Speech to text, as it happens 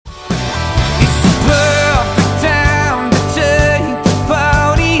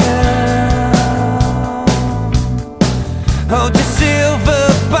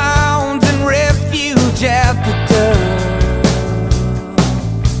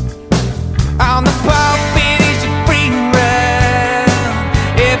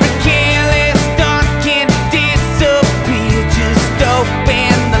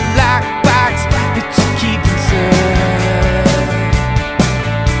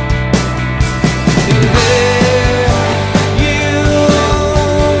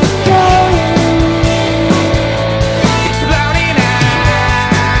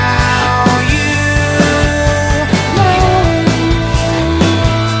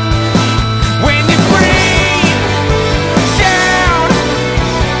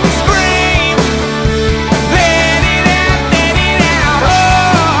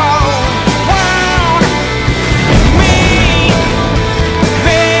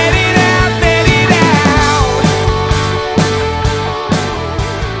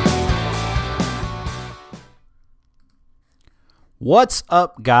What's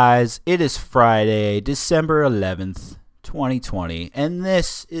up, guys? It is Friday, December 11th, 2020, and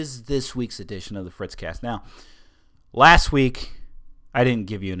this is this week's edition of the Fritzcast. Now, last week, I didn't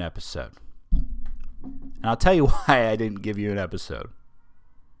give you an episode. And I'll tell you why I didn't give you an episode.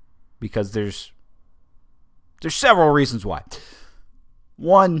 Because there's several reasons why.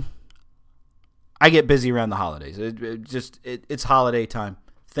 One, I get busy around the holidays. It's holiday time.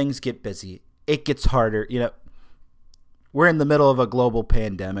 Things get busy. It gets harder. We're in the middle of a global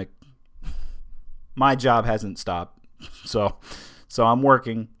pandemic. My job hasn't stopped. So I'm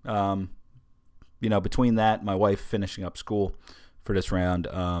working. Between that, my wife finishing up school for this round,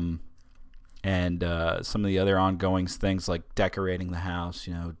 and some of the other ongoing things like decorating the house,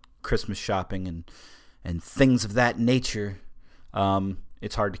 Christmas shopping and things of that nature.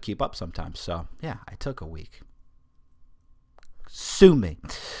 It's hard to keep up sometimes. So yeah, I took a week. Sue me.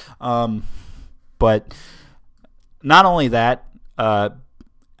 But not only that,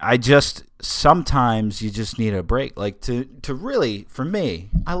 sometimes you just need a break. Like to really, for me,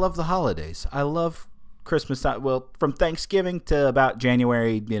 I love the holidays. I love Christmas time. Well, from Thanksgiving to about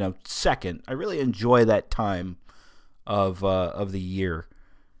January, 2nd, I really enjoy that time of the year.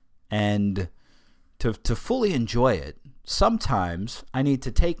 And to fully enjoy it, sometimes I need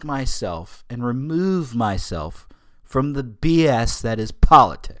to take myself and remove myself from the BS that is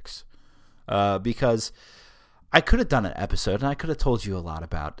politics. Because I could have done an episode, and I could have told you a lot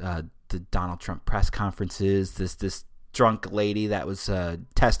about the Donald Trump press conferences, this drunk lady that was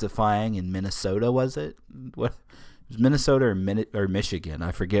testifying in Minnesota, was it? What? It was Minnesota or Michigan,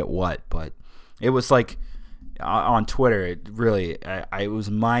 I forget what, but it was like on Twitter, it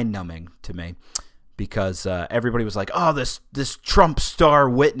was mind-numbing to me because everybody was like, oh, this Trump star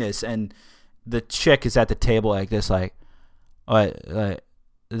witness, and the chick is at the table like this, like, what,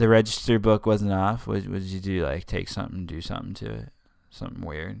 the register book wasn't off. What did you do? Like, take something, do something to it, something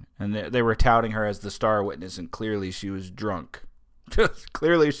weird. And they were touting her as the star witness, and clearly she was drunk.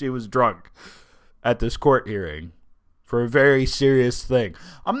 Clearly she was drunk at this court hearing for a very serious thing.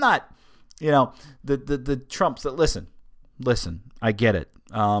 I'm not, the Trumps that listen. I get it.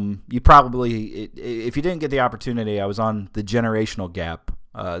 You probably, if you didn't get the opportunity, I was on the Generational Gap.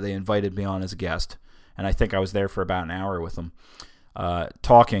 They invited me on as a guest, and I think I was there for about an hour with them.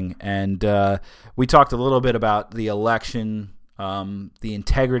 Talking, and we talked a little bit about the election, the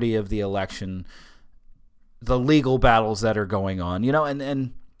integrity of the election, the legal battles that are going on,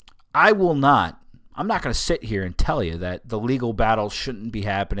 and I'm not going to sit here and tell you that the legal battles shouldn't be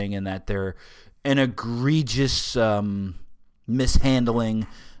happening and that they're an egregious mishandling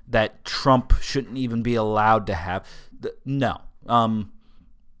that Trump shouldn't even be allowed to have. No.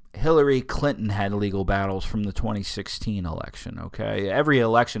 Hillary Clinton had legal battles from the 2016 election, okay? Every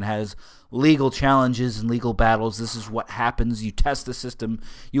election has legal challenges and legal battles. This is what happens. You test the system.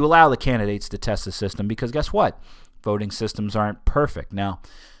 You allow the candidates to test the system because guess what? Voting systems aren't perfect. Now,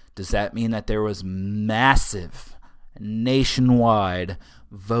 does that mean that there was massive nationwide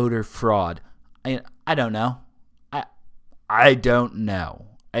voter fraud? I don't know. I don't know.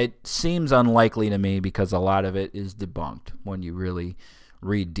 It seems unlikely to me because a lot of it is debunked when you really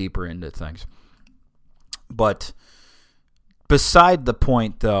read deeper into things. But beside the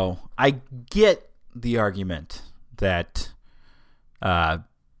point, though, I get the argument that, for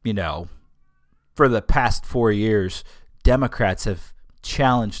the past 4 years, Democrats have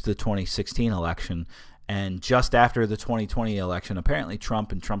challenged the 2016 election, and just after the 2020 election, apparently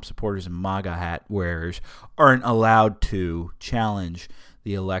Trump and Trump supporters and MAGA hat wearers aren't allowed to challenge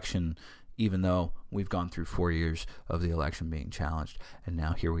the election, even though we've gone through 4 years of the election being challenged, and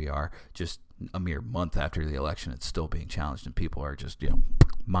now here we are, just a mere month after the election, it's still being challenged, and people are just,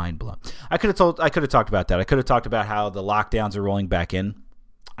 mind blown. I could have talked about that. I could have talked about how the lockdowns are rolling back in.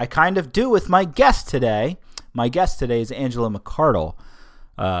 I kind of do with my guest today. My guest today is Angela McArdle,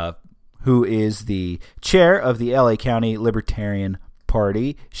 who is the chair of the LA County Libertarian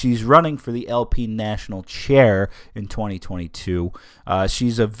Party. She's running for the LP National Chair in 2022.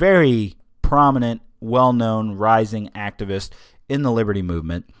 She's a very prominent, well-known, rising activist in the liberty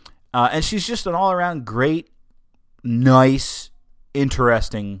movement. And she's just an all-around great, nice,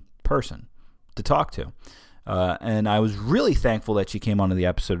 interesting person to talk to. And I was really thankful that she came onto the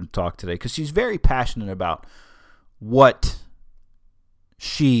episode to talk today because she's very passionate about what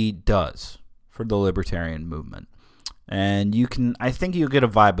she does for the libertarian movement. And I think you'll get a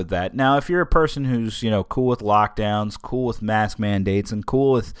vibe of that. Now, if you're a person who's, cool with lockdowns, cool with mask mandates, and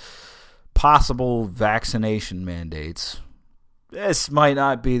cool with possible vaccination mandates, this might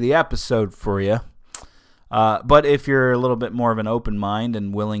not be the episode for you. But if you're a little bit more of an open mind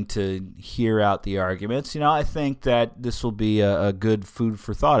and willing to hear out the arguments, I think that this will be a good food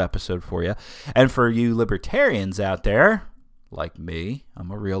for thought episode for you. And for you libertarians out there, like me, I'm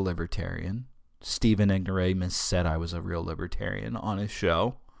a real libertarian. Stephen Ignoramus said I was a real libertarian on his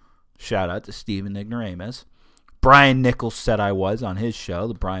show. Shout out to Stephen Ignoramus. Brian Nichols said I was on his show,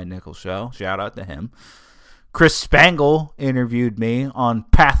 The Brian Nichols Show. Shout out to him. Chris Spangle interviewed me on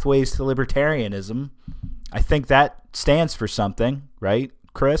Pathways to Libertarianism. I think that stands for something, right,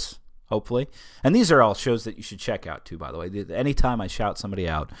 Chris? Hopefully. And these are all shows that you should check out, too, by the way. Anytime I shout somebody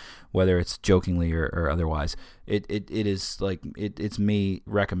out, whether it's jokingly or otherwise, it is like it's me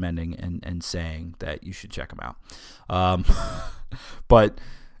recommending and saying that you should check them out. But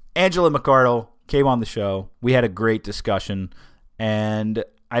Angela McArdle came on the show. We had a great discussion, and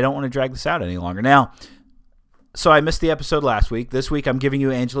I don't want to drag this out any longer. Now, so I missed the episode last week. This week I'm giving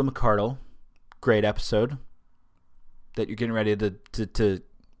you Angela McArdle. Great episode that you're getting ready to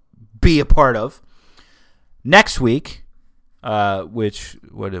be a part of. Next week, which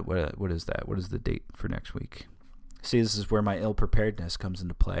what is that? What is the date for next week? See, this is where my ill-preparedness comes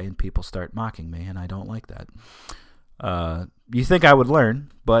into play, and people start mocking me, and I don't like that. You think I would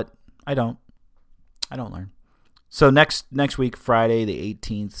learn, but I don't. I don't learn. So next week, Friday the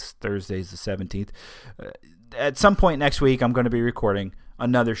 18th, Thursday's the 17th. At some point next week, I'm going to be recording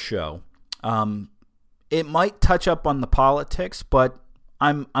another show. It might touch up on the politics, but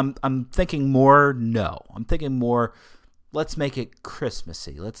I'm thinking more. No, I'm thinking more. Let's make it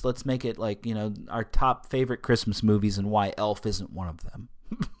Christmassy. Let's make it like our top favorite Christmas movies and why Elf isn't one of them,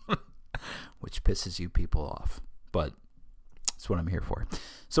 which pisses you people off. But that's what I'm here for.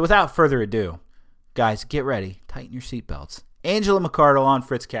 So without further ado, guys, get ready. Tighten your seatbelts. Angela McArdle on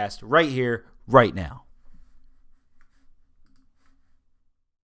Fritzcast right here, right now.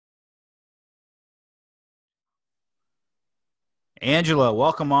 Angela,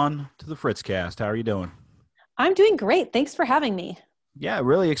 welcome on to the Fritzcast. How are you doing? I'm doing great. Thanks for having me. Yeah,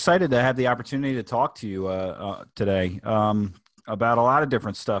 really excited to have the opportunity to talk to you today about a lot of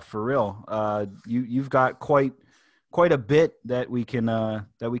different stuff. For real, you've got quite a bit that we can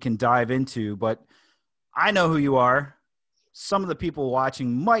dive into, but I know who you are. Some of the people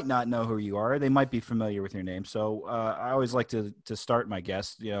watching might not know who you are. They might be familiar with your name. So I always like to start my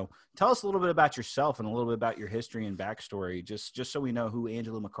guests. Tell us a little bit about yourself and a little bit about your history and backstory, just so we know who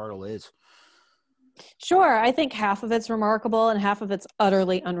Angela McArdle is. Sure. I think half of it's remarkable and half of it's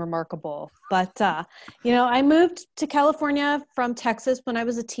utterly unremarkable. But, I moved to California from Texas when I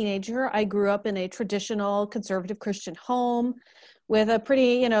was a teenager. I grew up in a traditional conservative Christian home with a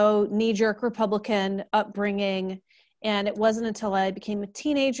pretty, knee-jerk Republican upbringing. And it wasn't until I became a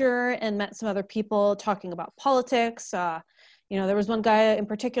teenager and met some other people talking about politics. There was one guy in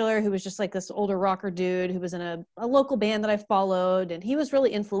particular who was just like this older rocker dude who was in a local band that I followed. And he was really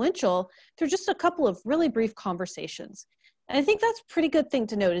influential through just a couple of really brief conversations. And I think that's a pretty good thing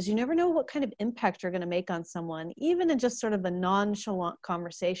to note is you never know what kind of impact you're going to make on someone, even in just sort of a nonchalant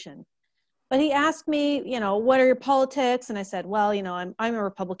conversation. But he asked me, what are your politics? And I said, well, I'm a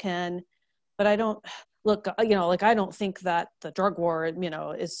Republican, but I don't look, I don't think that the drug war,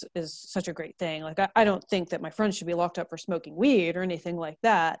 is such a great thing. Like, I don't think that my friends should be locked up for smoking weed or anything like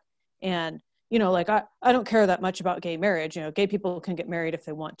that. And, I don't care that much about gay marriage. Gay people can get married if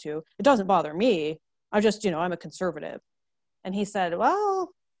they want to. It doesn't bother me. I'm a conservative. And he said,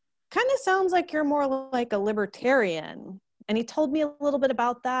 well, kind of sounds like you're more like a libertarian. And he told me a little bit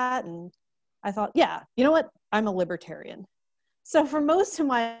about that. And I thought, yeah, you know what? I'm a libertarian. So for most of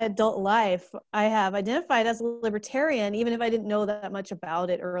my adult life, I have identified as a libertarian, even if I didn't know that much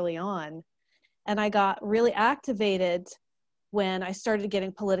about it early on. And I got really activated when I started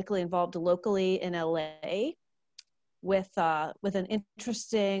getting politically involved locally in LA with an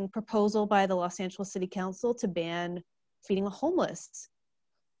interesting proposal by the Los Angeles City Council to ban feeding the homeless.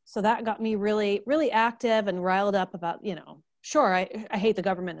 So that got me really, really active and riled up about, sure, I hate the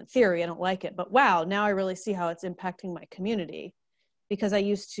government in theory, I don't like it, but wow, now I really see how it's impacting my community. Because I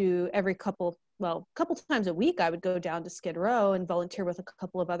used to a couple times a week, I would go down to Skid Row and volunteer with a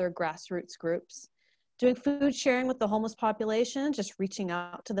couple of other grassroots groups, doing food sharing with the homeless population, just reaching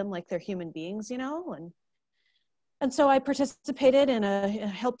out to them like they're human beings, and so I participated in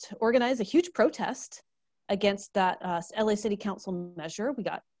helped organize a huge protest against that LA City Council measure. We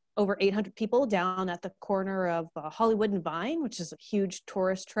got over 800 people down at the corner of Hollywood and Vine, which is a huge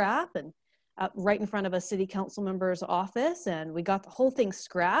tourist trap, and right in front of a city council member's office. And we got the whole thing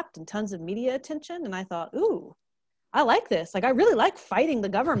scrapped and tons of media attention. And I thought, ooh, I like this. Like, I really like fighting the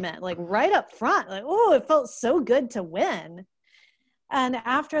government, like right up front. Like, oh, it felt so good to win. And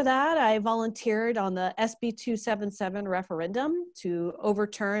after that, I volunteered on the SB 277 referendum to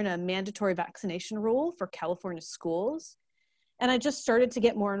overturn a mandatory vaccination rule for California schools. And I just started to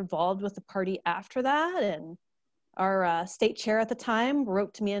get more involved with the party after that. And our state chair at the time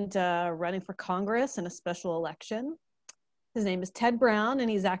roped me into running for Congress in a special election. His name is Ted Brown, and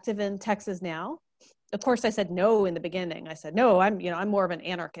he's active in Texas now. Of course, I said no in the beginning. I said, no, I'm more of an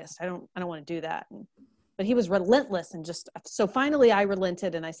anarchist. I don't want to do that. But he was relentless, and so finally I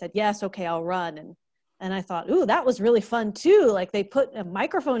relented and I said, yes, okay, I'll run. And I thought, ooh, that was really fun too. Like, they put a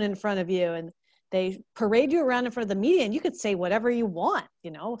microphone in front of you and they parade you around in front of the media, and you could say whatever you want,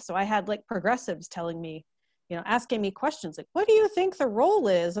 So I had like progressives telling me, asking me questions like, what do you think the role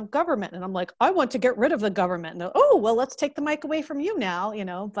is of government? And I'm like, I want to get rid of the government. And oh, well, let's take the mic away from you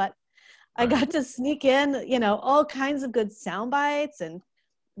now, but I got to sneak in, all kinds of good sound bites, and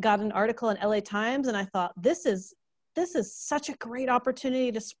got an article in LA Times. And I thought, this is such a great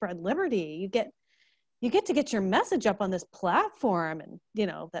opportunity to spread liberty. You get to get your message up on this platform. And,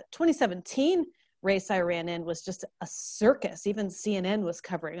 that 2017 race I ran in was just a circus. Even CNN was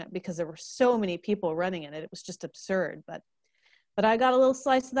covering it because there were so many people running in it. It was just absurd. But I got a little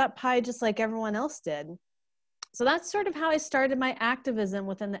slice of that pie just like everyone else did. So that's sort of how I started my activism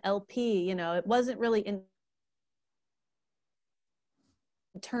within the LP. It wasn't really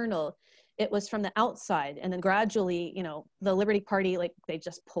internal. It was from the outside. And then gradually, the Liberty Party, like, they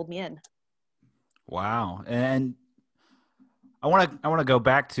just pulled me in. Wow. And I want to go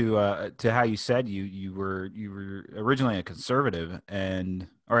back to how you said you were originally a conservative,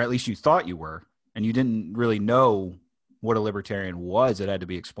 or at least you thought you were, and you didn't really know what a libertarian was. It had to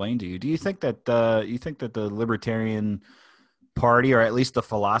be explained to you. Do you think that the Libertarian Party, or at least the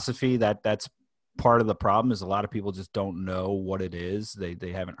philosophy, that's part of the problem, is a lot of people just don't know what it is.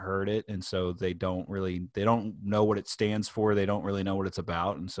 They haven't heard it, and so they don't know what it stands for. They don't really know what it's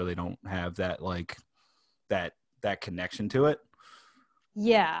about, and so they don't have that that connection to it.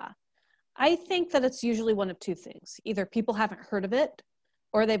 Yeah. I think that it's usually one of two things. Either people haven't heard of it,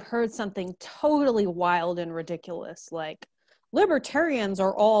 or they've heard something totally wild and ridiculous, like libertarians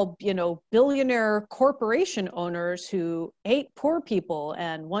are all, billionaire corporation owners who hate poor people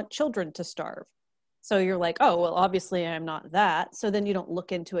and want children to starve. So you're like, oh, well, obviously I'm not that. So then you don't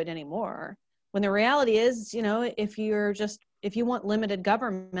look into it anymore. When the reality is, if you want limited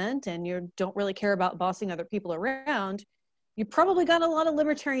government and you don't really care about bossing other people around, you probably got a lot of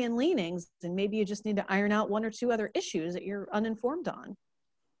libertarian leanings, and maybe you just need to iron out one or two other issues that you're uninformed on.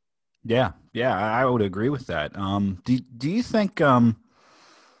 Yeah, I would agree with that. Do you think the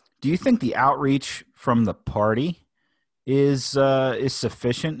outreach from the party is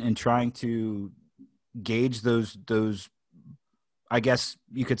sufficient in trying to gauge those I guess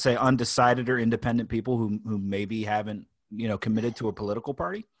you could say undecided or independent people who maybe haven't committed to a political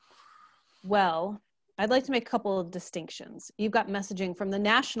party? Well, I'd like to make a couple of distinctions. You've got messaging from the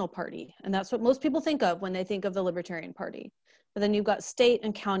national party, and that's what most people think of when they think of the Libertarian Party. But then you've got state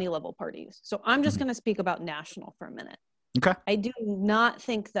and county level parties. So I'm just going to speak about national for a minute. Okay. I do not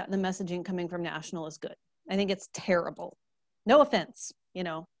think that the messaging coming from national is good. I think it's terrible. No offense,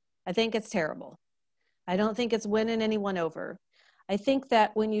 I think it's terrible. I don't think it's winning anyone over. I think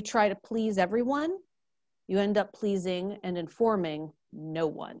that when you try to please everyone, you end up pleasing and informing no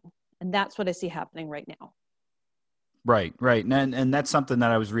one. And that's what I see happening right now. Right. And that's something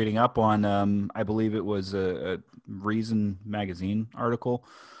that I was reading up on. I believe it was a Reason magazine article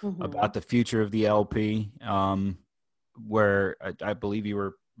about the future of the LP, where I believe you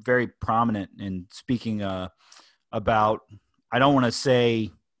were very prominent in speaking about, I don't want to say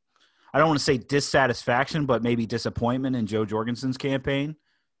dissatisfaction, but maybe disappointment in Jo Jorgensen's campaign.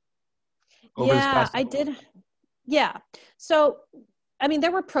 I did. Yeah. So,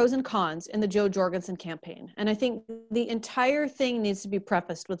 there were pros and cons in the Jo Jorgensen campaign. And I think the entire thing needs to be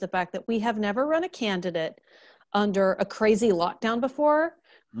prefaced with the fact that we have never run a candidate under a crazy lockdown before,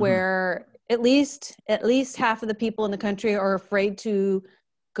 where at least half of the people in the country are afraid to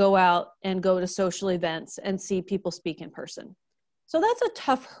go out and go to social events and see people speak in person. So that's a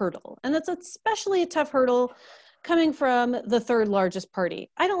tough hurdle. And that's especially a tough hurdle coming from the third largest party.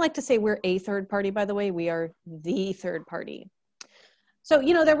 I don't like to say we're a third party, by the way. We are the third party. So,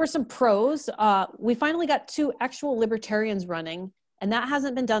 there were some pros. We finally got 2 actual libertarians running, and that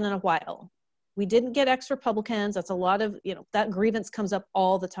hasn't been done in a while. We didn't get ex-Republicans. That's a lot of, that grievance comes up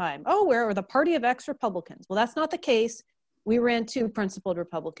all the time. Oh, we're the party of ex-Republicans. Well, that's not the case. We ran 2 principled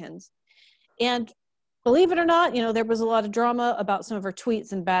Republicans. And believe it or not, there was a lot of drama about some of her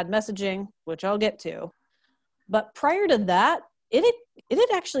tweets and bad messaging, which I'll get to. But prior to that, it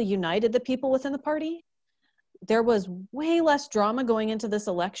had actually united the people within the party. there was way less drama going into this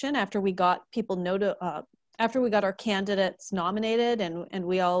election after we got after we got our candidates nominated and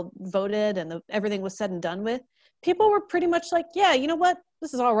we all voted and everything was said and done with. People were pretty much like, yeah, you know what?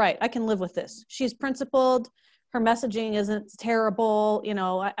 This is all right. I can live with this. She's principled. Her messaging isn't terrible.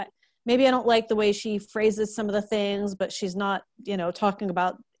 Maybe I don't like the way she phrases some of the things, but she's not, talking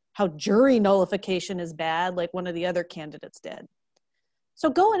about how jury nullification is bad like one of the other candidates did. So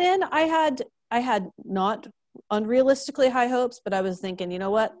going in, I had not unrealistically high hopes, but I was thinking, you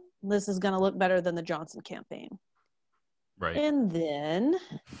know what? This is going to look better than the Johnson campaign. Right. And then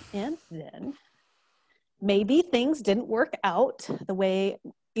maybe things didn't work out the way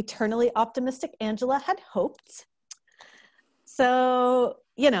eternally optimistic Angela had hoped. So,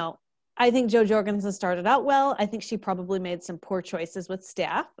 I think Jo Jorgensen started out well. I think she probably made some poor choices with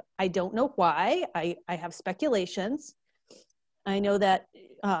staff. I don't know why. I have speculations. I know that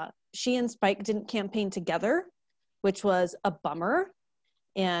she and Spike didn't campaign together, which was a bummer.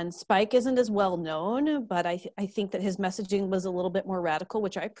 And Spike isn't as well known, but I think that his messaging was a little bit more radical,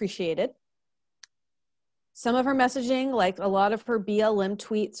 which I appreciated. Some of her messaging, like a lot of her BLM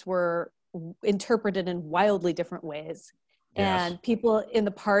tweets, were interpreted in wildly different ways. Yes. And people in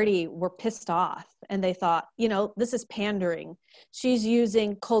the party were pissed off and they thought, this is pandering. She's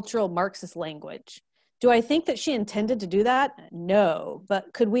using cultural Marxist language. Do I think that she intended to do that? No.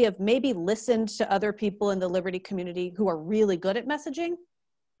 But could we have maybe listened to other people in the Liberty community who are really good at messaging?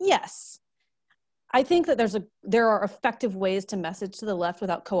 Yes. I think that there are effective ways to message to the left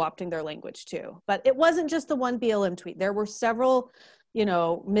without co-opting their language too. But it wasn't just the one BLM tweet. There were several,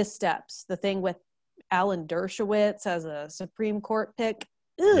 missteps. The thing with Alan Dershowitz as a Supreme Court pick.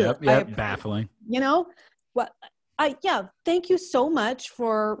 Yep, baffling. Thank you so much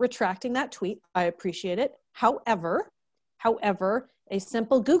for retracting that tweet. I appreciate it. However, a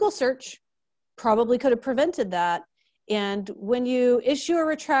simple Google search probably could have prevented that. And when you issue a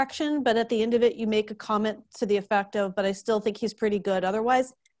retraction, but at the end of it, you make a comment to the effect of, but I still think he's pretty good.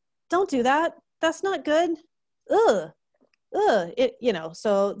 Otherwise, don't do that. That's not good.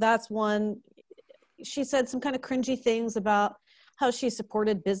 So that's one. She said some kind of cringy things about how she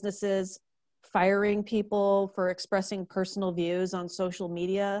supported businesses firing people for expressing personal views on social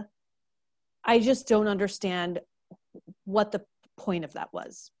media. I just don't understand what the point of that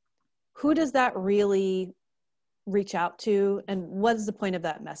was. Who does that really reach out to? And what is the point of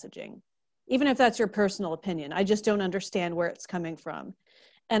that messaging? Even if that's your personal opinion, I just don't understand where it's coming from.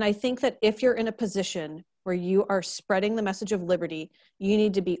 And I think that if you're in a position where you are spreading the message of liberty, you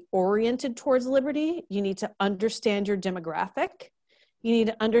need to be oriented towards liberty. You need to understand your demographic. You need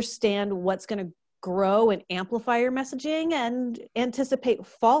to understand what's going to grow and amplify your messaging and anticipate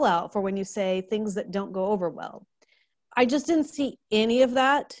fallout for when you say things that don't go over well. I just didn't see any of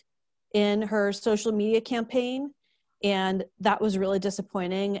that in her social media campaign, and that was really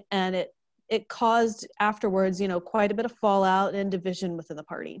disappointing. And it caused afterwards, quite a bit of fallout and division within the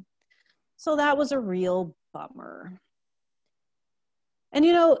party. So that was a real bummer. And,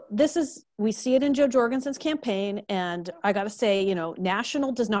 we see it in Jo Jorgensen's campaign. And I got to say,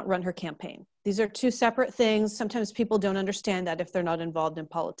 National does not run her campaign. These are two separate things. Sometimes people don't understand that if they're not involved in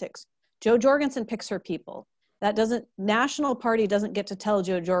politics. Jo Jorgensen picks her people. National Party doesn't get to tell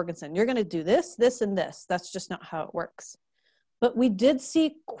Jo Jorgensen, you're going to do this, this, and this. That's just not how it works. But we did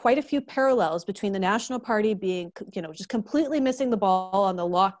see quite a few parallels between the National Party being, just completely missing the ball on the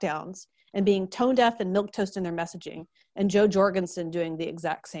lockdowns and being tone deaf and milquetoast in their messaging, and Jo Jorgensen doing the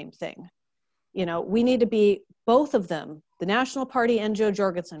exact same thing. We need to be, both of them, the National Party and Jo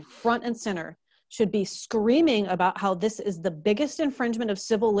Jorgensen, front and center, should be screaming about how this is the biggest infringement of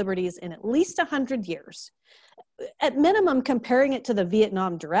civil liberties in at least 100 years. At minimum, comparing it to the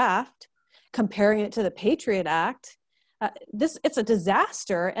Vietnam draft, comparing it to the Patriot Act, it's a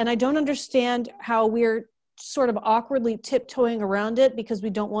disaster. And I don't understand how we're sort of awkwardly tiptoeing around it because we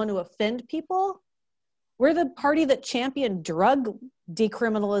don't want to offend people. We're the party that championed drug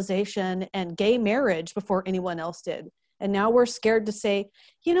decriminalization and gay marriage before anyone else did. And now we're scared to say,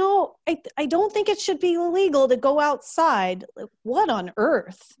 I don't think it should be illegal to go outside. What on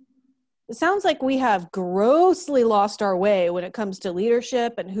earth? It sounds like we have grossly lost our way when it comes to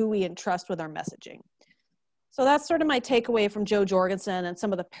leadership and who we entrust with our messaging. So that's sort of my takeaway from Jo Jorgensen and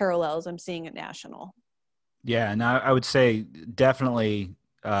some of the parallels I'm seeing at National. Yeah, and I would say definitely,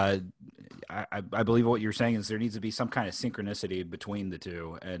 I believe what you're saying is there needs to be some kind of synchronicity between the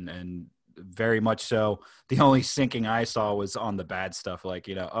two, and very much so. The only syncing I saw was on the bad stuff, like,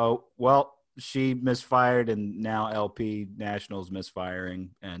 oh, well, she misfired and now LP National's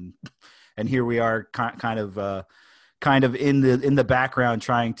misfiring, and here we are kind of kind of in the background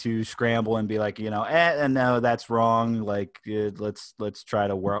trying to scramble and be like, no, that's wrong. Like, let's try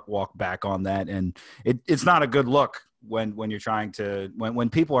to walk back on that. And it's not a good look when you're trying to, when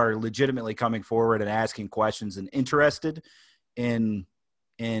people are legitimately coming forward and asking questions and interested in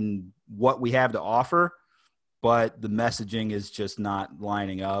what we have to offer, but the messaging is just not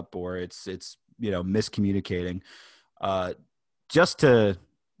lining up, or it's miscommunicating.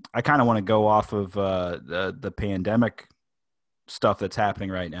 I kind of want to go off of the pandemic stuff that's happening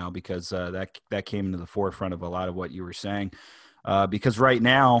right now, because that came to the forefront of a lot of what you were saying. Because right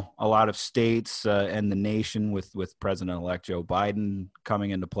now, a lot of states and the nation with President-elect Joe Biden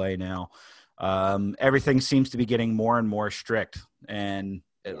coming into play now, everything seems to be getting more and more strict. And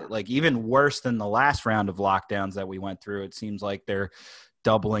like even worse than the last round of lockdowns that we went through, it seems like they're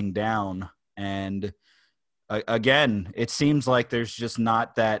doubling down. And again, it seems like there's just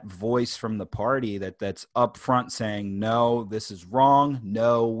not that voice from the party that's up front saying, no, this is wrong.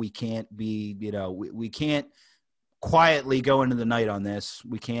 No, we can't be, we can't quietly go into the night on this.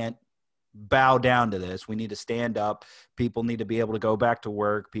 We can't bow down to this. We need to stand up. People need to be able to go back to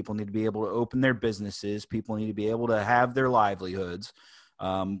work. People need to be able to open their businesses. People need to be able to have their livelihoods.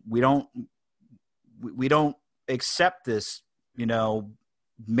 We don't accept this,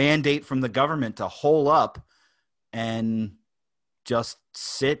 mandate from the government to hole up and just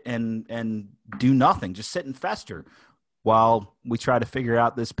sit and do nothing, just sit and fester while we try to figure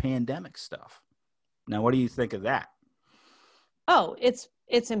out this pandemic stuff. Now, what do you think of that? Oh,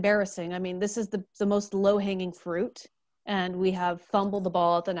 it's embarrassing. I mean, this is the most low-hanging fruit, and we have fumbled the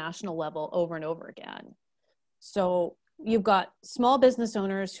ball at the national level over and over again. So you've got small business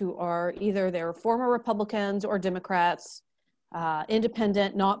owners who are either they're former Republicans or Democrats,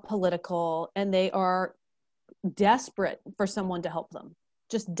 independent, not political, and they are desperate for someone to help them,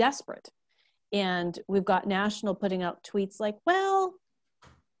 just desperate. And we've got national putting out tweets like, well,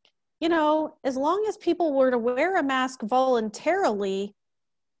 as long as people were to wear a mask voluntarily,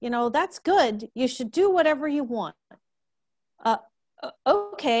 that's good. You should do whatever you want.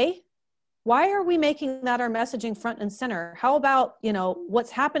 Okay. Why are we making that our messaging front and center? How about,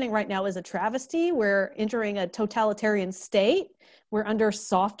 what's happening right now is a travesty. We're entering a totalitarian state. We're under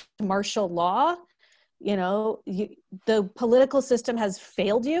soft martial law. The political system has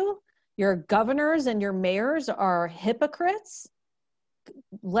failed you. Your governors and your mayors are hypocrites.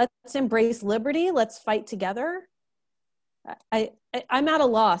 Let's embrace liberty. Let's fight together. I'm at a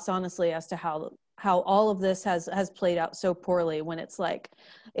loss, honestly, as to how all of this has played out so poorly, when it's like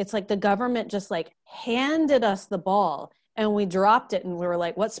the government just like handed us the ball and we dropped it and we were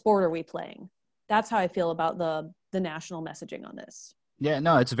like, what sport are we playing? That's how I feel about the national messaging on this. Yeah,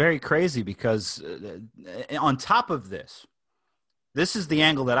 no, it's very crazy, because on top of this is the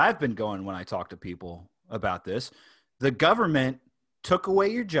angle that I've been going when I talk to people about this. The government took away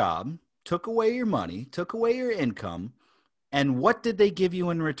your job, took away your money, took away your income, and what did they give you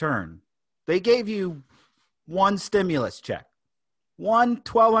in return? They gave you one stimulus check, one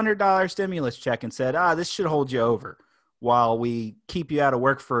 $1,200 stimulus check, and said, this should hold you over while we keep you out of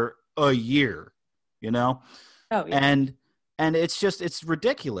work for a year, Oh, yeah. And it's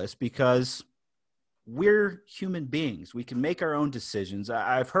ridiculous, because we're human beings. We can make our own decisions.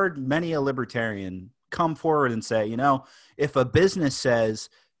 I've heard many a libertarian come forward and say, if a business says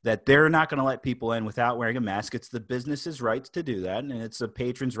that they're not going to let people in without wearing a mask, it's the business's right to do that. And it's a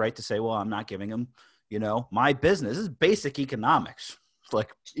patron's right to say, well, I'm not giving them, my business. This is basic economics. It's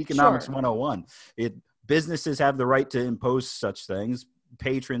like economics 101. Businesses have the right to impose such things.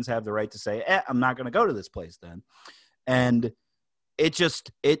 Patrons have the right to say, I'm not going to go to this place then. And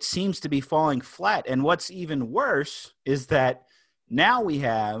it seems to be falling flat. And what's even worse is that now we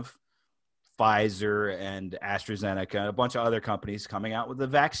have Pfizer and AstraZeneca and a bunch of other companies coming out with the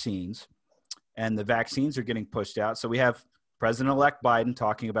vaccines, and the vaccines are getting pushed out. So we have President-elect Biden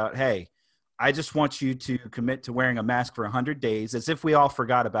talking about, hey, I just want you to commit to wearing a mask for 100 days, as if we all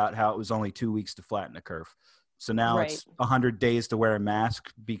forgot about how it was only 2 weeks to flatten the curve. So now It's 100 days to wear a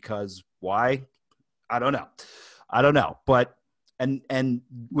mask, because why? I don't know. But and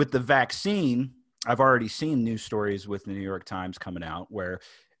with the vaccine, I've already seen news stories with the New York Times coming out where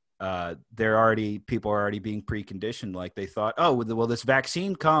people are already being preconditioned. Like they thought, well, this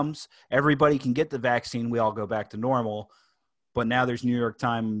vaccine comes, everybody can get the vaccine, we all go back to normal. But now there's New York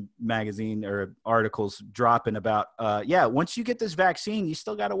Times magazine or articles dropping about, once you get this vaccine, you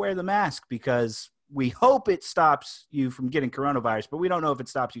still got to wear the mask, because we hope it stops you from getting coronavirus, but we don't know if it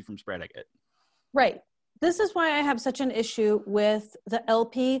stops you from spreading it. Right. This is why I have such an issue with the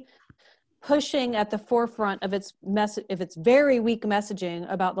LP pushing at the forefront of its message, if it's very weak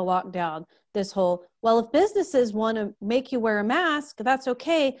messaging about the lockdown, this whole, well, if businesses want to make you wear a mask, that's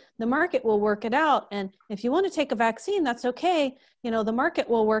okay. The market will work it out. And if you want to take a vaccine, that's okay. The market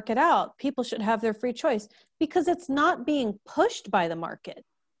will work it out. People should have their free choice, because it's not being pushed by the market.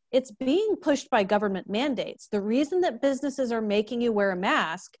 It's being pushed by government mandates. The reason that businesses are making you wear a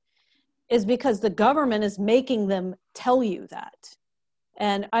mask is because the government is making them tell you that.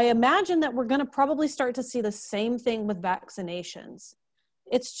 And I imagine that we're going to probably start to see the same thing with vaccinations.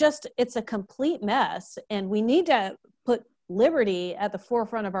 It's a complete mess, and we need to put liberty at the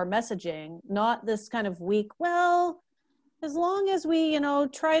forefront of our messaging, not this kind of weak, well, as long as we,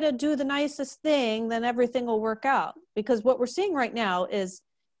 try to do the nicest thing, then everything will work out. Because what we're seeing right now is,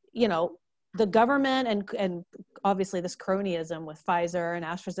 the government and obviously this cronyism with Pfizer and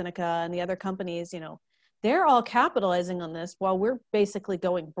AstraZeneca and the other companies, they're all capitalizing on this while we're basically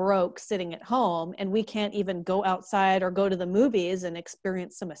going broke sitting at home, and we can't even go outside or go to the movies and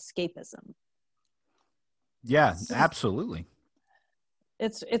experience some escapism. Yeah, absolutely.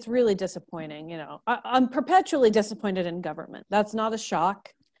 It's really disappointing. I'm perpetually disappointed in government. That's not a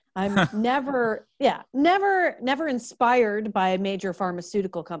shock. I'm never inspired by major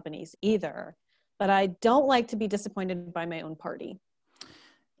pharmaceutical companies either, but I don't like to be disappointed by my own party.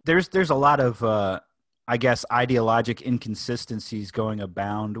 There's a lot of I guess ideologic inconsistencies going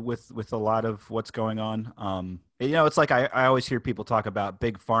abound with a lot of what's going on. It's like I always hear people talk about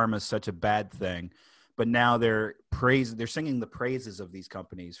big pharma is such a bad thing, but now they're singing the praises of these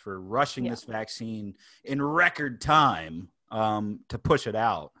companies for rushing this vaccine in record time to push it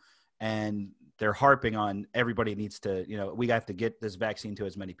out. And they're harping on everybody needs to, we have to get this vaccine to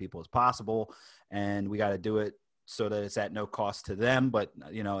as many people as possible, and we got to do it so that it's at no cost to them. But,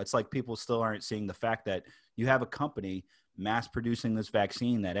 it's like people still aren't seeing the fact that you have a company mass producing this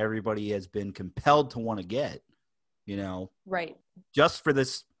vaccine that everybody has been compelled to want to get, right. Just for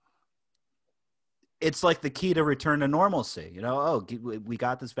this. It's like the key to return to normalcy, we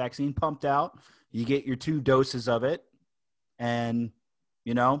got this vaccine pumped out. You get your 2 doses of it. And,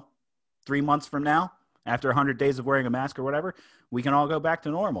 3 months from now, after 100 days of wearing a mask or whatever, we can all go back to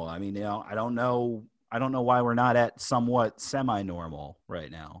normal. I mean, I don't know why we're not at somewhat semi-normal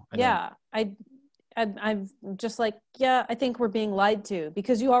right now. I'm just like, I think we're being lied to,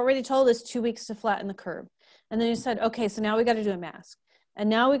 because you already told us 2 weeks to flatten the curve. And then you said, okay, so now we got to do a mask. And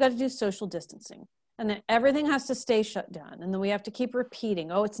now we got to do social distancing. And then everything has to stay shut down. And then we have to keep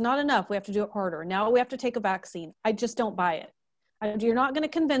repeating, oh, it's not enough. We have to do it harder. Now we have to take a vaccine. I just don't buy it. You're not going to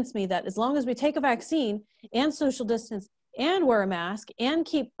convince me that as long as we take a vaccine and social distance and wear a mask and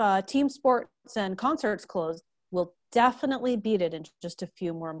keep team sports and concerts closed, we'll definitely beat it in just a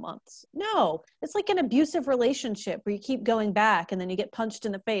few more months. No, it's like an abusive relationship where you keep going back and then you get punched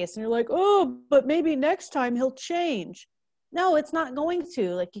in the face and you're like, oh, but maybe next time he'll change. No, it's not going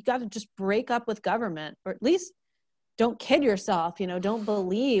to. Like, you got to just break up with government, or at least don't kid yourself. Don't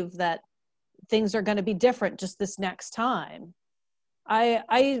believe that things are going to be different just this next time.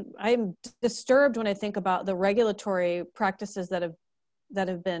 I'm disturbed when I think about the regulatory practices that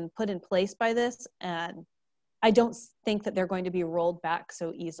have been put in place by this, and I don't think that they're going to be rolled back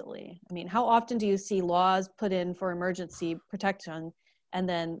so easily. I mean, how often do you see laws put in for emergency protection and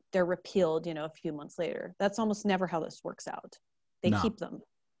then they're repealed, a few months later? That's almost never how this works out. They keep them.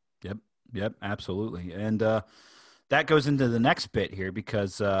 Yep, absolutely. And that goes into the next bit here,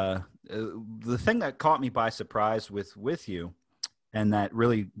 because the thing that caught me by surprise with you, and that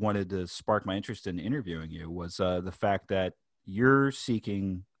really wanted to spark my interest in interviewing you, was the fact that you're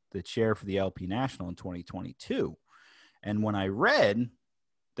seeking the chair for the LP National in 2022. And when I read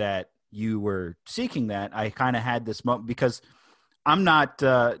that you were seeking that, I kind of had this moment, because I'm not,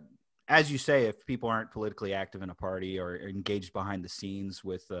 as you say, if people aren't politically active in a party or engaged behind the scenes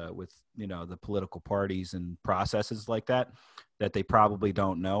with the political parties and processes like that they probably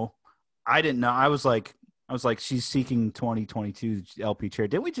don't know. I didn't know. I was like, she's seeking 2022 LP chair.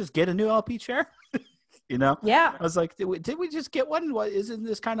 Didn't we just get a new LP chair? Yeah. I was like, did we just get one? Isn't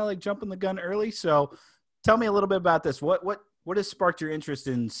this kind of like jumping the gun early? So tell me a little bit about this. What has sparked your interest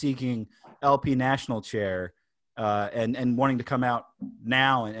in seeking LP national chair and wanting to come out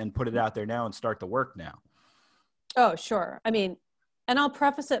now and put it out there now and start the work now? Oh, sure. I mean, and I'll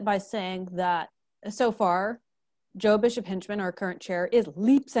preface it by saying that so far, Joe Bishop Hinchman, our current chair, is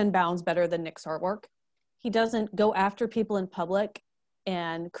leaps and bounds better than Nick Sarwark. He doesn't go after people in public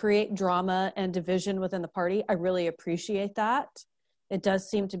and create drama and division within the party. I really appreciate that. It does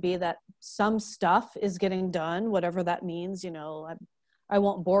seem to be that some stuff is getting done, whatever that means. I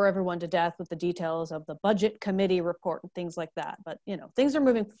won't bore everyone to death with the details of the budget committee report and things like that, but things are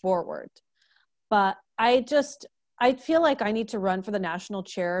moving forward. But I feel like I need to run for the national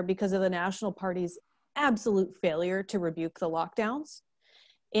chair because of the National Party's absolute failure to rebuke the lockdowns.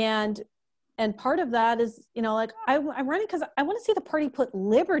 And part of that is, like I'm running because I want to see the party put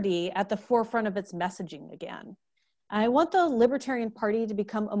liberty at the forefront of its messaging again. I want the Libertarian Party to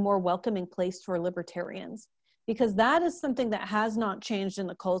become a more welcoming place for libertarians, because that is something that has not changed in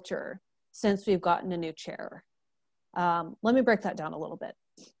the culture since we've gotten a new chair. Let me break that down a little bit.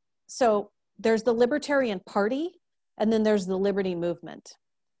 So there's the Libertarian Party, and then there's the Liberty Movement.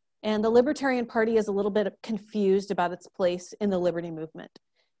 And the Libertarian Party is a little bit confused about its place in the Liberty Movement.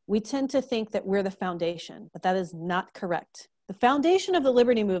 We tend to think that we're the foundation, but that is not correct. The foundation of the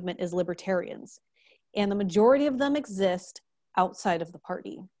Liberty Movement is libertarians, and the majority of them exist outside of the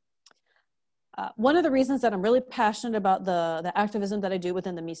party. One of the reasons that I'm really passionate about the activism that I do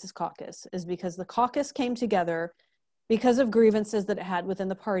within the Mises Caucus is because the caucus came together because of grievances that it had within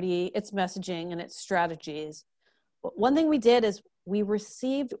the party, its messaging, and its strategies. But one thing we did is we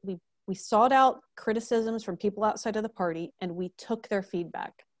sought out criticisms from people outside of the party, and we took their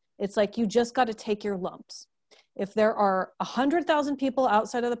feedback. It's like, you just got to take your lumps. If there are 100,000 people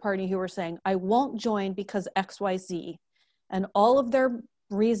outside of the party who are saying, I won't join because XYZ, and all of their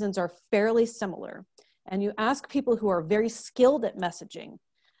reasons are fairly similar, and you ask people who are very skilled at messaging,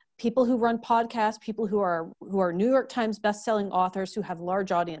 people who run podcasts, people who are New York Times bestselling authors who have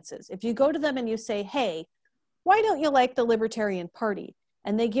large audiences, if you go to them and you say, hey, why don't you like the Libertarian Party?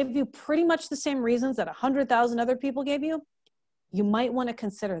 And they give you pretty much the same reasons that 100,000 other people gave you, you might want to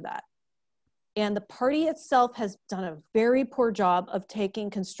consider that. And the party itself has done a very poor job of taking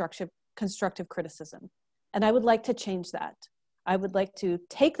constructive criticism. And I would like to change that. I would like to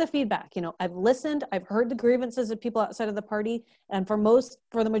take the feedback. I've listened, I've heard the grievances of people outside of the party. And for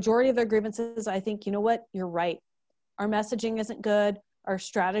the majority of their grievances, I think, you know what, you're right. Our messaging isn't good. Our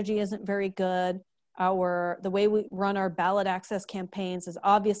strategy isn't very good. The way we run our ballot access campaigns is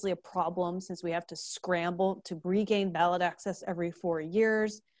obviously a problem, since we have to scramble to regain ballot access every 4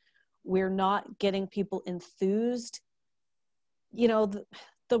 years. We're not getting people enthused. The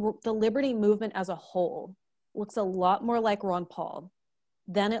Liberty Movement as a whole looks a lot more like Ron Paul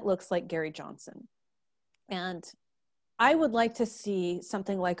than it looks like Gary Johnson. And I would like to see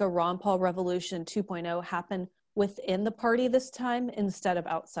something like a Ron Paul Revolution 2.0 happen within the party this time instead of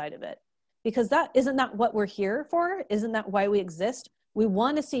outside of it. Because isn't that what we're here for? Isn't that why we exist? We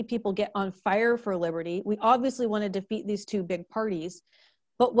want to see people get on fire for liberty. We obviously want to defeat these two big parties.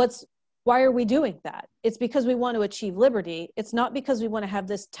 But why are we doing that? It's because we want to achieve liberty. It's not because we want to have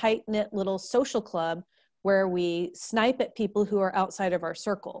this tight-knit little social club where we snipe at people who are outside of our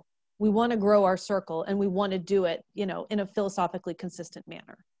circle. We want to grow our circle, and we want to do it, in a philosophically consistent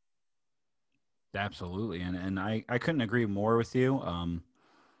manner. Absolutely. And I couldn't agree more with you.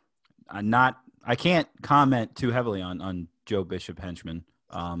 I can't comment too heavily on Joe Bishop Henchman.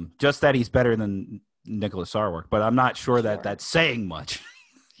 Just that he's better than Nicholas Sarwark, but I'm not sure that that's saying much.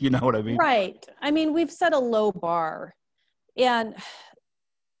 You know what I mean? Right. I mean, we've set a low bar, and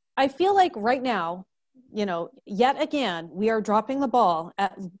I feel like right now, yet again, we are dropping the ball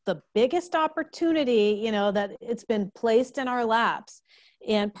at the biggest opportunity, that it's been placed in our laps.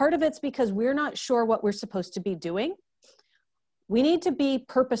 And part of it's because we're not sure what we're supposed to be doing. We need to be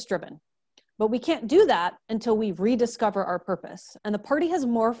purpose-driven, but we can't do that until we rediscover our purpose. And the party has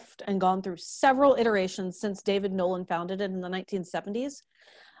morphed and gone through several iterations since David Nolan founded it in the 1970s.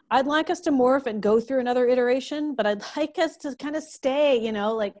 I'd like us to morph and go through another iteration, but I'd like us to kind of stay,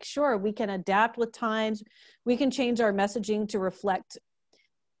 sure, we can adapt with times. We can change our messaging to reflect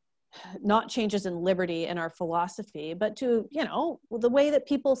not changes in liberty and our philosophy, but to, the way that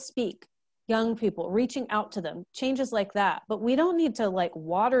people speak, young people, reaching out to them, changes like that. But we don't need to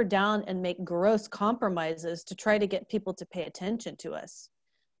water down and make gross compromises to try to get people to pay attention to us.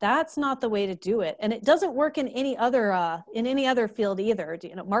 That's not the way to do it. And it doesn't work in any other field either.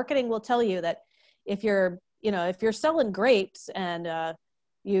 Marketing will tell you that if you're selling grapes and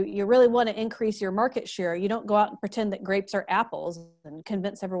you really want to increase your market share, you don't go out and pretend that grapes are apples and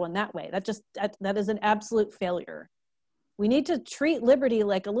convince everyone that way. That is an absolute failure. We need to treat liberty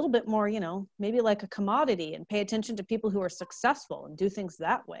like a little bit more, maybe like a commodity, and pay attention to people who are successful and do things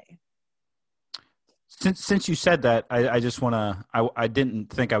that way. Since you said that, I just want to, I didn't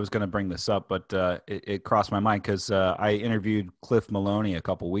think I was going to bring this up, but it crossed my mind because I interviewed Cliff Maloney a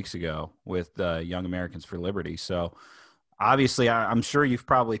couple weeks ago with Young Americans for Liberty. So obviously I'm sure you've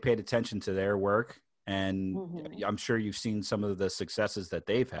probably paid attention to their work, and I'm sure you've seen some of the successes that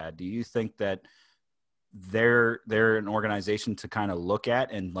they've had. Do you think that they're an organization to kind of look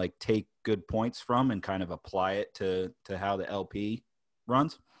at and take good points from and kind of apply it to how the LP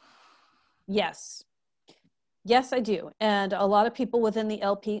runs? Yes. Yes, I do. And a lot of people within the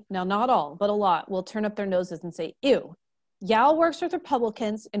LP, now not all, but a lot, will turn up their noses and say, ew, Yao works with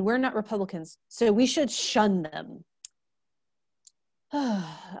Republicans and we're not Republicans, so we should shun them.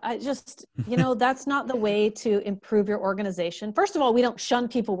 I just, that's not the way to improve your organization. First of all, we don't shun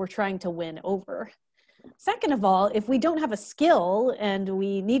people we're trying to win over. Second of all, if we don't have a skill and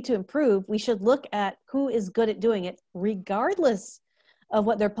we need to improve, we should look at who is good at doing it, regardless of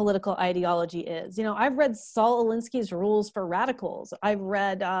what their political ideology is. I've read Saul Alinsky's Rules for Radicals. I've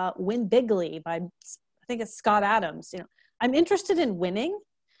read Win Bigly by, I think it's Scott Adams. I'm interested in winning.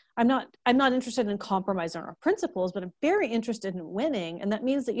 I'm not interested in compromise on our principles, but I'm very interested in winning. And that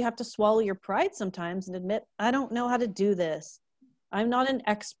means that you have to swallow your pride sometimes and admit, I don't know how to do this. I'm not an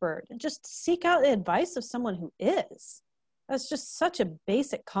expert. And just seek out the advice of someone who is. That's just such a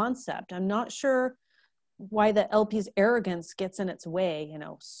basic concept. I'm not sure why the LP's arrogance gets in its way,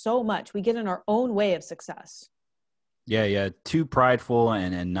 so much. We get in our own way of success. Yeah. Too prideful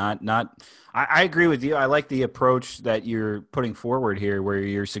and not. I agree with you. I like the approach that you're putting forward here, where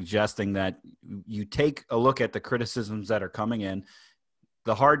you're suggesting that you take a look at the criticisms that are coming in.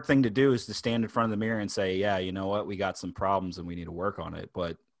 The hard thing to do is to stand in front of the mirror and say, yeah, you know what, we got some problems and we need to work on it.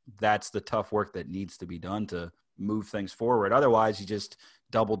 But that's the tough work that needs to be done to move things forward. Otherwise, you just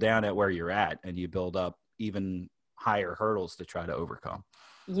double down at where you're at and you build up even higher hurdles to try to overcome.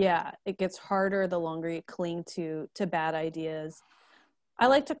 Yeah, it gets harder the longer you cling to bad ideas. I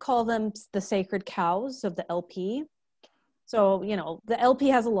like to call them the sacred cows of the LP. So, the LP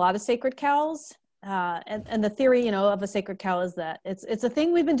has a lot of sacred cows. And the theory, of a sacred cow is that it's a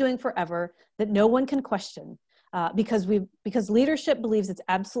thing we've been doing forever that no one can question, because leadership believes it's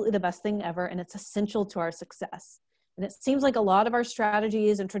absolutely the best thing ever and it's essential to our success. And it seems like a lot of our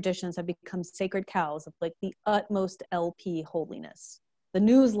strategies and traditions have become sacred cows of like the utmost LP holiness. The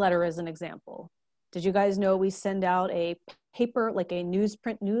newsletter is an example. Did you guys know we send out a paper, like a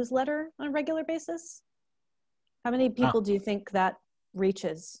newsprint newsletter on a regular basis? How many people do you think that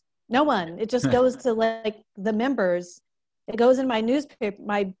reaches? No one. It just goes to like the members. It goes in my newspaper,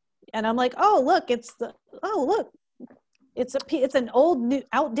 and I'm like, it's an old,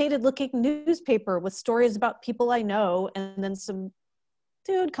 outdated looking newspaper with stories about people I know, and then some.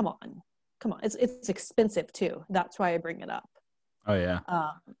 Dude, come on. It's expensive too. That's why I bring it up. Oh yeah.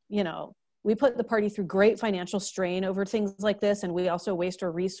 We put the party through great financial strain over things like this, and we also waste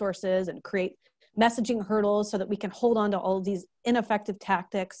our resources and create messaging hurdles so that we can hold on to all of these ineffective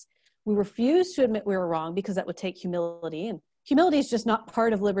tactics. We refuse to admit we were wrong because that would take humility, and humility is just not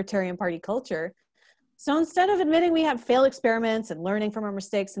part of Libertarian Party culture. So instead of admitting we have failed experiments and learning from our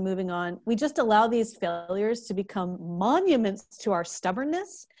mistakes and moving on, we just allow these failures to become monuments to our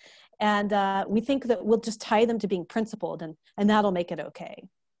stubbornness. And we think that we'll just tie them to being principled, and that'll make it okay.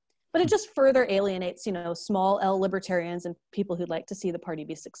 But it just further alienates, small L libertarians and people who'd like to see the party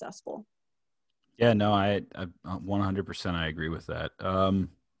be successful. Yeah, no, I 100% I agree with that.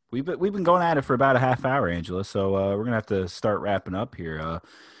 We've been going at it for about a half hour, Angela, so we're gonna have to start wrapping up here.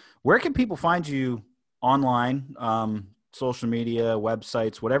 Where can people find you online, social media,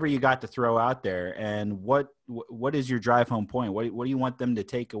 websites, whatever you got to throw out there? And what is your drive home point? What do you want them to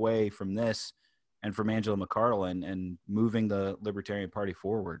take away from this and from Angela McArdle and moving the Libertarian Party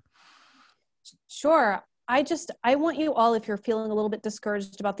forward? Sure. I want you all, if you're feeling a little bit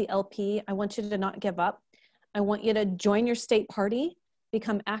discouraged about the LP, I want you to not give up. I want you to join your state party,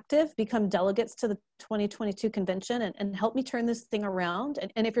 become active, become delegates to the 2022 convention, and help me turn this thing around.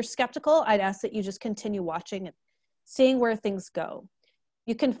 And if you're skeptical, I'd ask that you just continue watching and seeing where things go.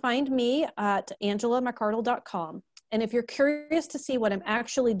 You can find me at angelamcardle.com. And if you're curious to see what I'm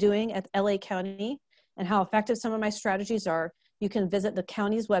actually doing at LA County and how effective some of my strategies are, you can visit the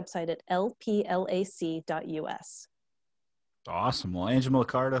county's website at lplac.us. Awesome. Well, Angela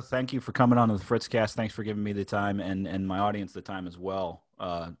McArdle, thank you for coming on to the Fritzcast. Thanks for giving me the time and my audience the time as well.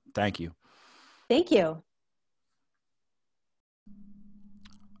 Thank you. Thank you.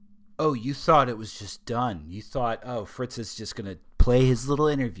 Oh, you thought it was just done. You thought, Fritz is just going to play his little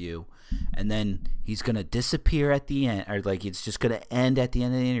interview and then he's going to disappear at the end, or like it's just going to end at the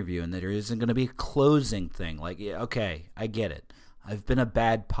end of the interview and that there isn't going to be a closing thing. Like, yeah, okay, I get it. I've been a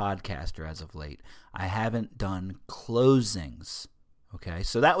bad podcaster as of late. I haven't done closings. Okay,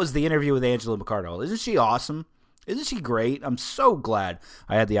 so that was the interview with Angela McArdle. Isn't she awesome? Isn't she great? I'm so glad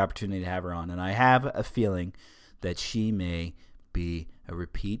I had the opportunity to have her on, and I have a feeling that she may be a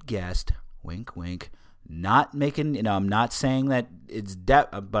repeat guest. Wink, wink. Not making, I'm not saying that it's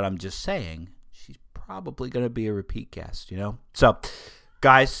but I'm just saying she's probably going to be a repeat guest, So,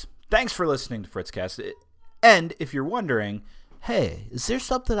 guys, thanks for listening to Fritzcast. And if you're wondering, hey, is there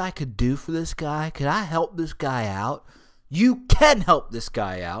something I could do for this guy? Could I help this guy out? You can help this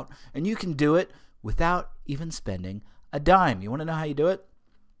guy out, and you can do it without even spending a dime. You want to know how you do it?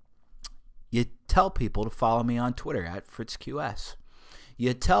 You tell people to follow me on Twitter at FritzQS.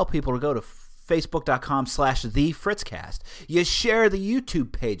 You tell people to go to Facebook.com/TheFritzCast. You share the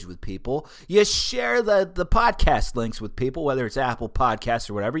YouTube page with people. You share the podcast links with people, whether it's Apple Podcasts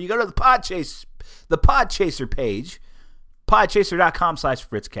or whatever. You go to the Podchaser page,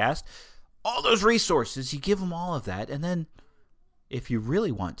 podchaser.com/FritzCast. All those resources, you give them all of that. And then if you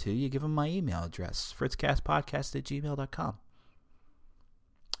really want to, you give them my email address, fritzcastpodcast@gmail.com.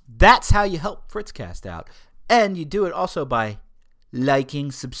 That's how you help Fritzcast out. And you do it also by liking,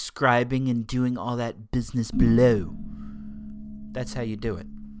 subscribing, and doing all that business below. That's how you do it.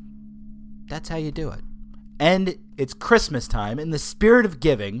 That's how you do it. And it's Christmas time. In the spirit of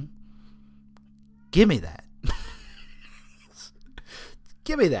giving, give me that.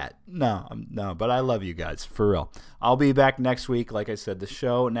 Give me that. No, but I love you guys, for real. I'll be back next week. Like I said, the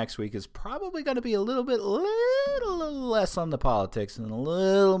show next week is probably going to be a little less on the politics and a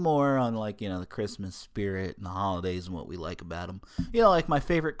little more on, like, the Christmas spirit and the holidays and what we like about them. Like my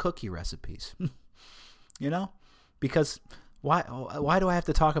favorite cookie recipes. Because why do I have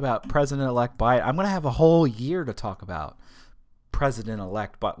to talk about President-elect Biden? I'm going to have a whole year to talk about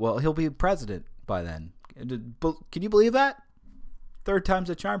President-elect Biden. Well, he'll be president by then. Can you believe that? Third time's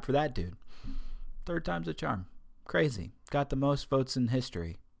a charm for that dude. Third time's a charm. Crazy. Got the most votes in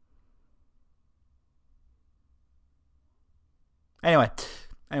history. Anyway,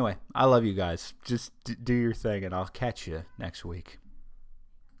 I love you guys. Just do your thing, and I'll catch you next week.